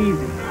you it's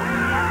easy.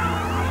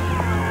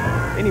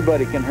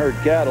 Anybody can herd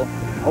cattle.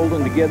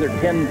 Holding together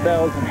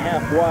 10,000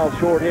 half-wild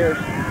short hairs,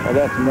 well,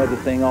 that's another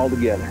thing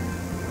altogether.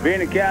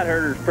 Being a cat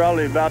herder is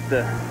probably about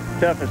the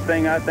toughest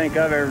thing I think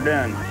I've ever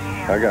done.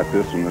 I got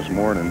this one this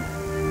morning,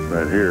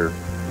 right here.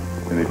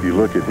 And if you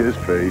look at his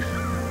face,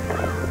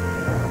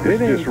 it's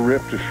just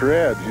ripped to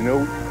shreds, you know?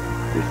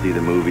 You see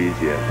the movies,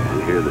 you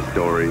hear the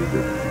stories.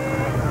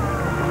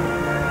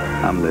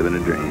 I'm living a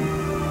dream.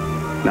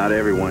 Not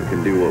everyone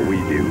can do what we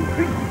do.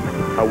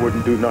 I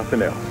wouldn't do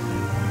nothing else.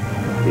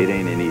 It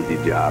ain't an easy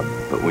job,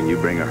 but when you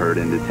bring a herd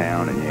into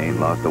town and you ain't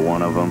lost a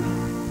one of them,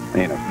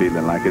 ain't a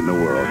feeling like it in the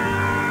world.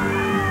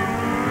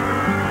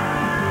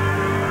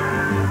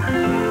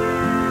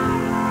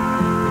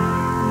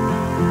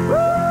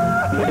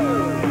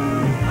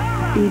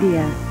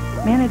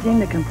 CDS, managing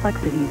the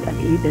complexities of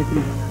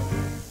e-business.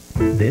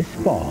 This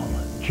fall,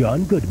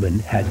 John Goodman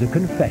has a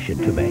confession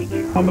to make.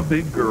 I'm a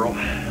big girl.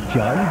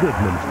 John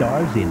Goodman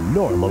stars in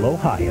Normal,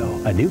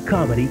 Ohio, a new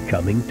comedy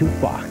coming to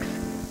Fox.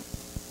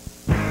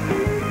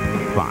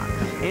 Fox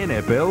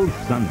NFL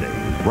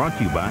Sunday, brought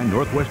to you by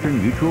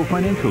Northwestern Mutual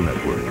Financial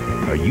Network.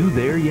 Are you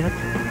there yet?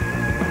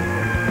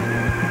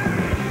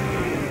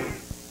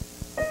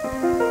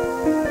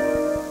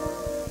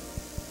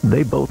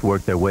 They both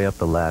worked their way up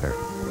the ladder.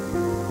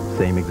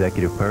 Same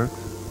executive perks,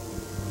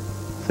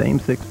 same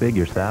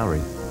six-figure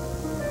salary.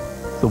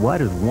 So why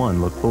does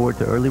one look forward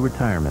to early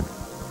retirement,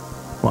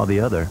 while the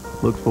other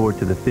looks forward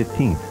to the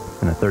 15th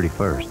and the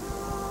 31st?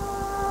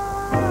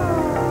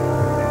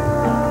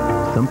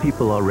 Some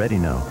people already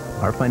know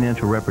our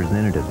financial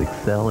representatives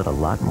excel at a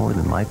lot more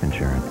than life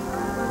insurance.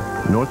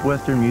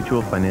 Northwestern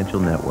Mutual Financial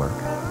Network.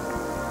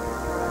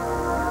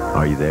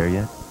 Are you there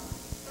yet?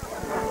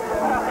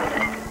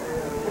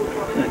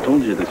 I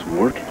told you this would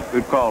work.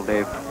 Good call,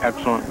 Dave.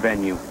 Excellent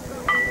venue.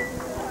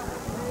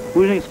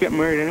 Who do you think's getting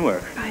married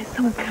anywhere? Guys,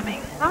 someone's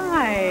coming.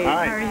 Hi.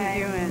 Hi. How are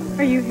you doing?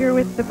 Are you here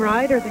with the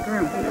bride or the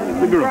groom?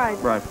 The groom.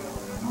 Bride.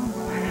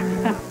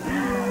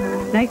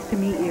 Nice to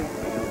meet you.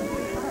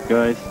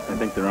 Guys, I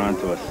think they're on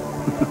to us.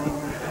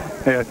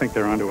 Hey, I think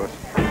they're onto us.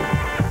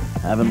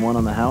 Having one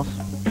on the house?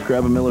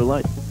 Grab a Miller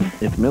Lite.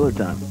 It's Miller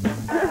time.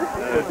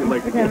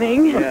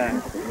 Coming.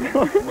 Yeah.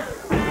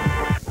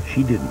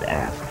 She didn't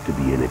ask to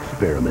be an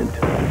experiment.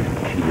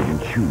 She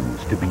didn't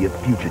choose to be a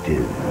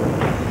fugitive.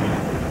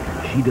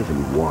 She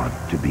doesn't want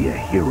to be a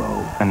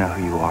hero. I know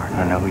who you are.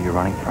 I know who you're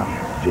running from.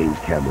 James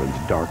Cameron's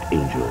Dark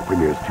Angel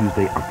premieres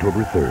Tuesday,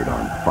 October 3rd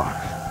on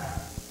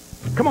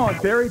Fox. Come on,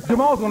 Terry.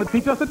 Jamal's going to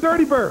teach us the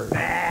dirty bird.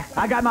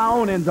 I got my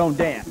own end zone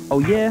dance. Oh,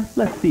 yeah?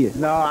 Let's see it.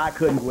 No, I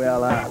couldn't.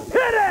 Well, hit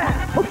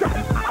it!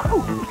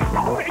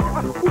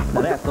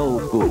 Now, that's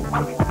old school.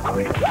 How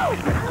was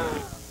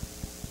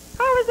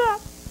that?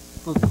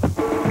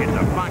 It's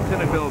a Fox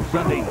NFL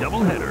Sunday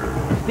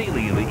doubleheader.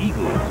 Staley and the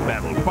Eagles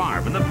battle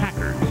Favre and the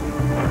Packers.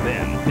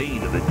 Then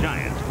Dane and the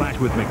Giants clash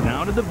with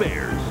McNown and the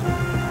Bears.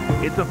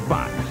 It's a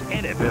Fox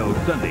NFL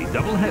Sunday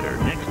doubleheader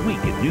next week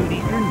at noon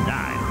Eastern,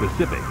 9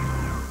 Pacific.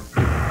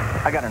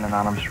 I got an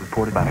anonymous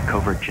report about a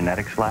covert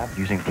genetics lab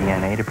using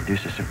DNA to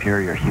produce a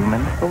superior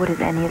human. But what does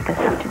any of this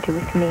have to do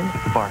with me?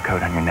 The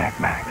barcode on your neck,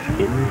 Max.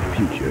 In the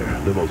future,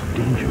 the most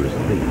dangerous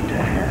thing to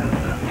have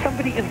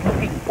Somebody is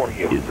looking for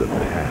you. is a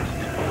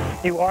past.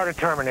 You are the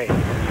Terminator.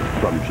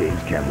 From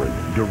James Cameron,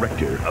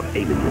 director of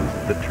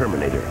Aliens, The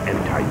Terminator, and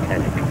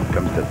Titanic,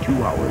 comes the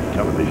 2-hour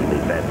television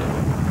event.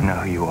 I know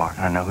who you are.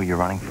 I know who you're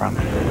running from.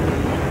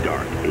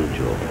 Dark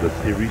Angel, the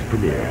series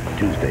premiere,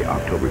 Tuesday,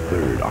 October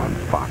 3rd on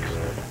Fox.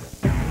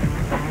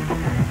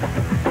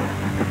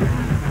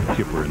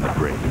 Chipper and the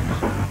Braves.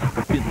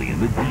 Finley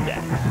and the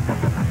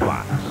D-backs.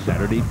 Fox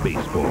Saturday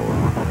Baseball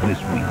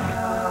this week.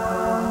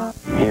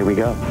 Here we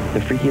go. The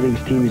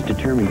Freakylinks team is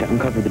determined to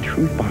uncover the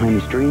truth behind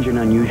the strange and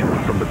unusual.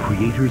 From the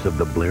creators of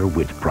the Blair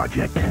Witch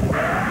Project.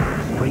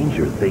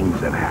 Stranger things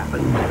have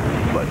happened,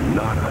 but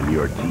not on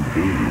your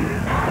TV.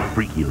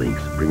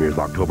 Freakylinks premieres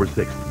October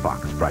 6th,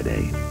 Fox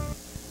Friday.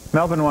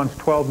 Melvin wants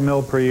 $12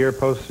 million per year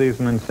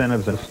postseason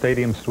incentives and a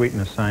stadium suite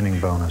and a signing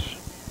bonus.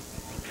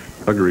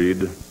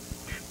 Agreed.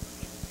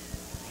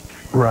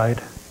 Right.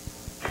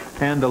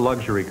 And a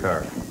luxury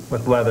car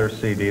with leather,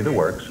 CD, the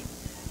works.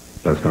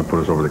 That's going to put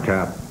us over the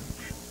cap.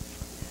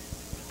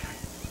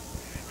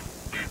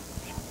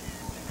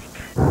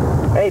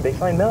 Hey, they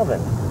signed Melvin.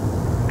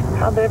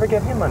 How'd they ever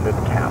get him under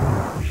the cap?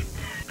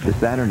 The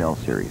Saturn L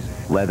Series.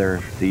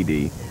 Leather,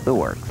 CD, the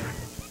works.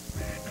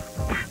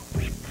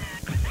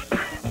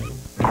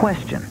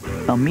 Question.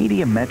 A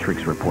Media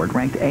Metrics report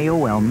ranked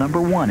AOL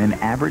 #1 in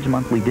average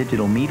monthly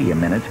digital media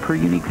minutes per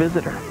unique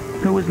visitor.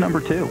 Who was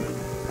 #2?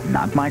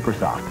 Not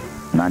Microsoft,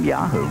 not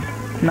Yahoo,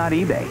 not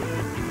eBay.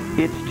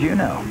 It's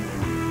Juno.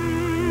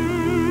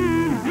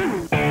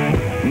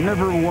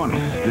 Never once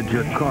did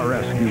your car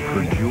ask you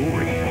for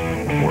jewelry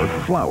or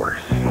flowers.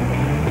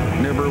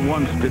 Never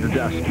once did it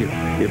ask you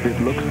if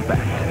it looks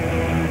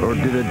fat, or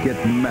did it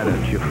get mad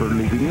at you for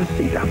leaving the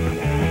seat up.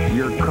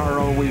 Your car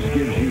always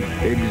gives you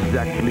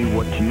exactly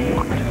what you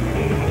want.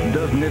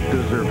 Doesn't it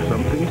deserve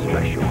something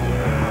special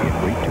in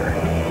return?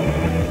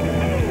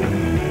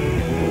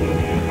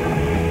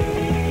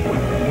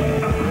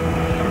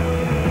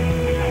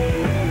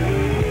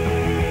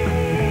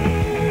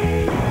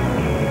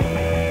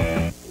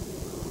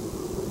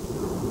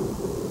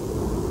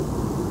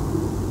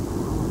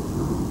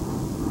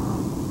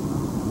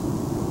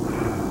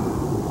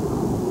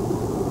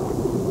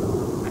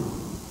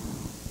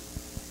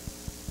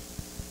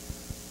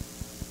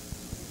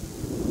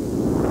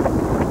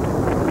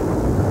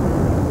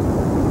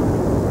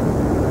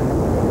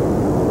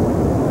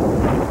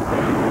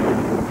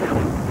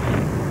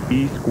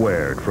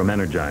 E-Squared from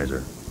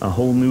Energizer. A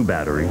whole new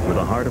battery with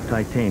a heart of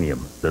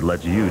titanium that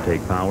lets you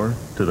take power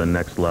to the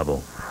next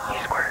level.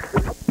 E-Squared.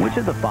 Which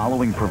of the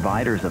following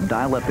providers of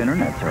dial-up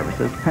internet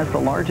services has the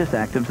largest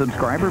active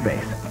subscriber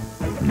base?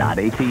 Not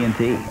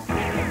AT&T.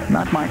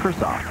 Not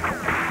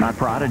Microsoft. Not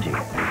Prodigy.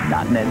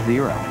 not net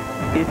zero.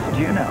 It's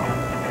Juno.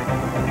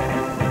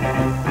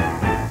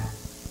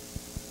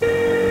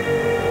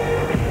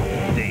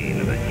 Dane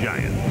of the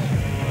Giants.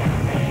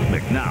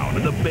 McNown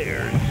of the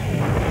Bears.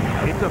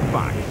 It's a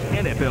Fox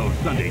NFL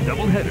Sunday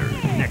doubleheader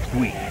next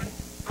week.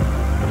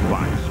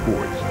 Fox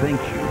Sports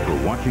thanks you for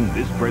watching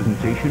this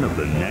presentation of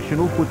the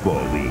National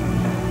Football League.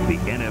 The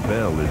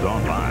NFL is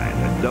online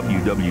at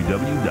www.nfl.com.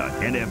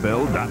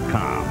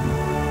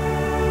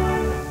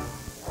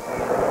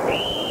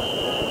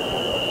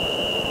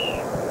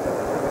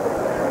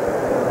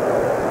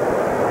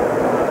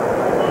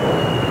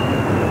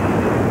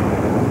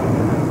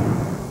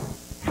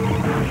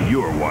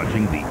 You're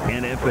watching the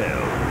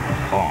NFL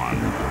on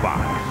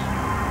Fox.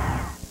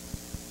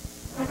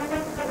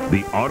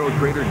 The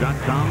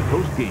AutoTrader.com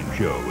postgame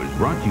show is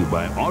brought to you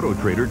by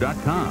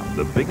AutoTrader.com,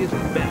 the biggest,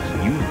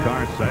 best used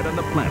car site on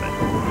the planet.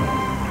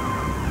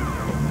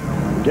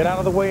 Get out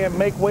of the way and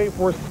make way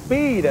for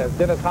Speed as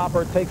Dennis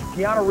Hopper takes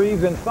Keanu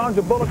Reeves and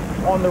Sandra Bullock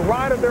on the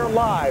ride of their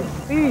lives.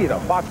 Speed, a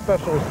Fox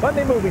special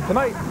Sunday movie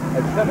tonight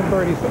at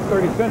 7:30,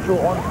 6:30 Central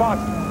on Fox.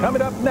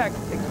 Coming up next,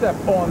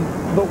 except on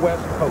the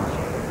West Coast.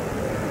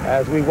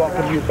 As we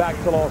welcome you back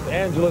to Los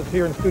Angeles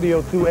here in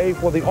Studio 2A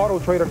for the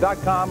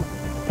AutoTrader.com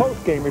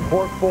post-game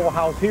report. Full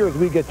house here as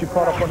we get you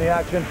caught up on the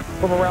action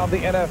from around the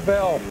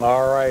NFL.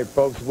 All right,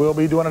 folks, we'll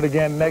be doing it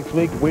again next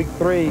week, week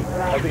 3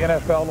 of the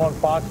NFL on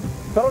Fox.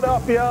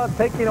 Philadelphia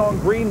taking on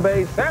Green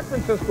Bay, San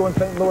Francisco and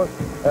St. Louis,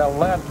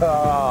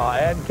 Atlanta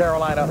and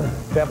Carolina,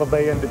 Tampa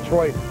Bay and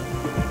Detroit.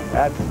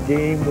 That's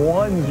game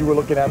 1s you were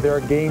looking at there.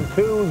 Game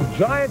 2s,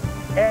 Giants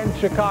and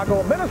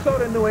Chicago,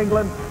 Minnesota and New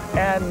England,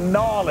 and New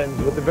Orleans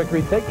with the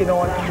victory taking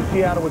on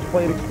Seattle, which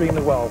played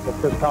extremely well for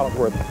Chris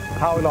Collinsworth,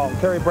 Howie Long,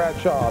 Terry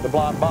Bradshaw, the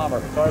blonde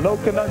bomber. No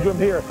conundrum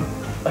here.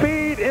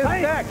 Speed is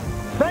next.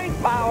 Saint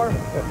power.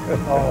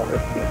 Oh.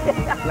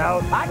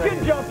 Now, I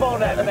can jump on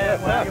that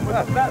bandwagon with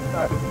the best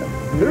of it.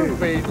 2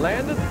 feet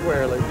landed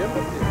squarely.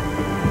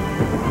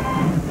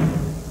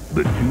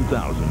 The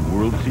 2000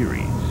 World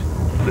Series,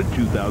 the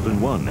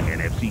 2001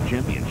 NFC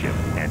Championship,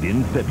 and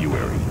in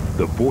February,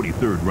 the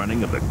 43rd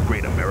running of the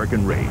Great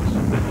American Race,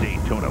 the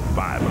Daytona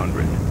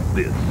 500.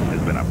 This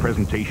has been a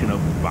presentation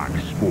of Fox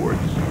Sports.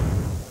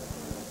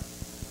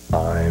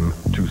 I'm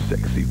too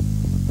sexy.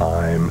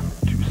 I'm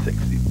too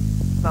sexy.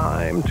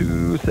 I'm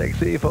too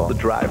sexy for the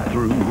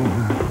drive-thru.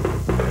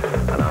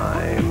 And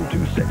I'm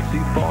too sexy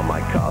for my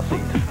car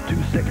seat.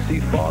 Too sexy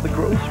for the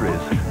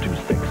groceries. Too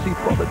sexy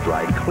for the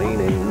dry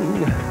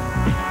cleaning.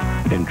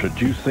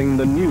 Introducing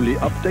the newly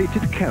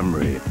updated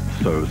Camry.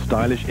 So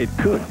stylish it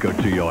could go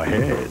to your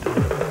head.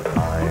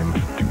 I'm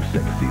too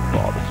sexy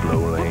for the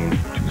slow lane.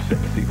 Too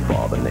sexy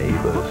for the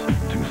neighbors.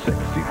 Too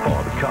sexy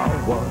for the car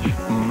wash.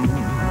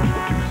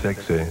 Too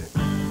sexy.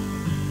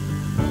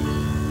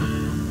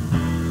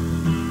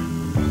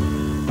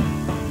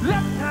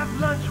 Let's have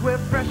lunch where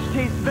fresh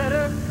tastes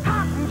better.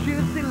 Hot and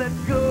juicy, let's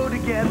go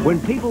together. When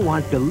people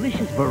want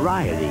delicious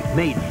variety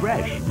made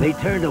fresh, they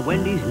turn to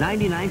Wendy's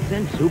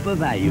 99-cent Super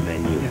Value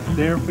menu. It's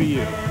there for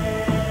you.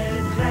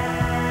 Let's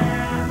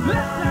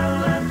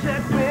have lunch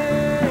at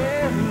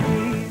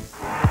Wendy's.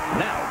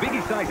 Now,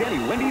 biggie size any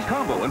Wendy's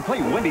combo and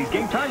play Wendy's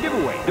Game Time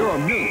Giveaway. There are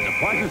millions of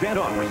prizes and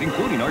offers,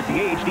 including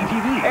RCA HD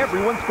TV.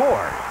 Everyone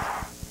scores.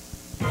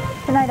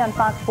 Tonight on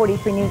Fox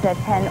 43 News at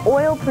 10,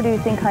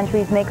 oil-producing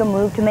countries make a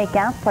move to make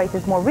gas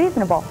prices more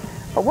reasonable.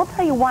 But we'll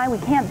tell you why we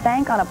can't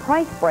bank on a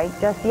price break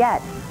just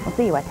yet. We'll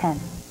see you at 10.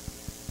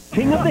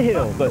 King of the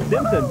Hill, The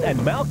Simpsons,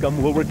 and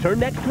Malcolm will return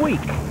next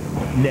week.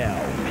 Now,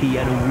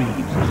 Keanu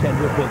Reeves,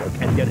 Sandra Bullock,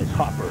 and Dennis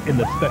Hopper in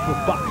the special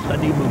Fox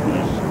Sunday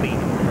movie, Speed.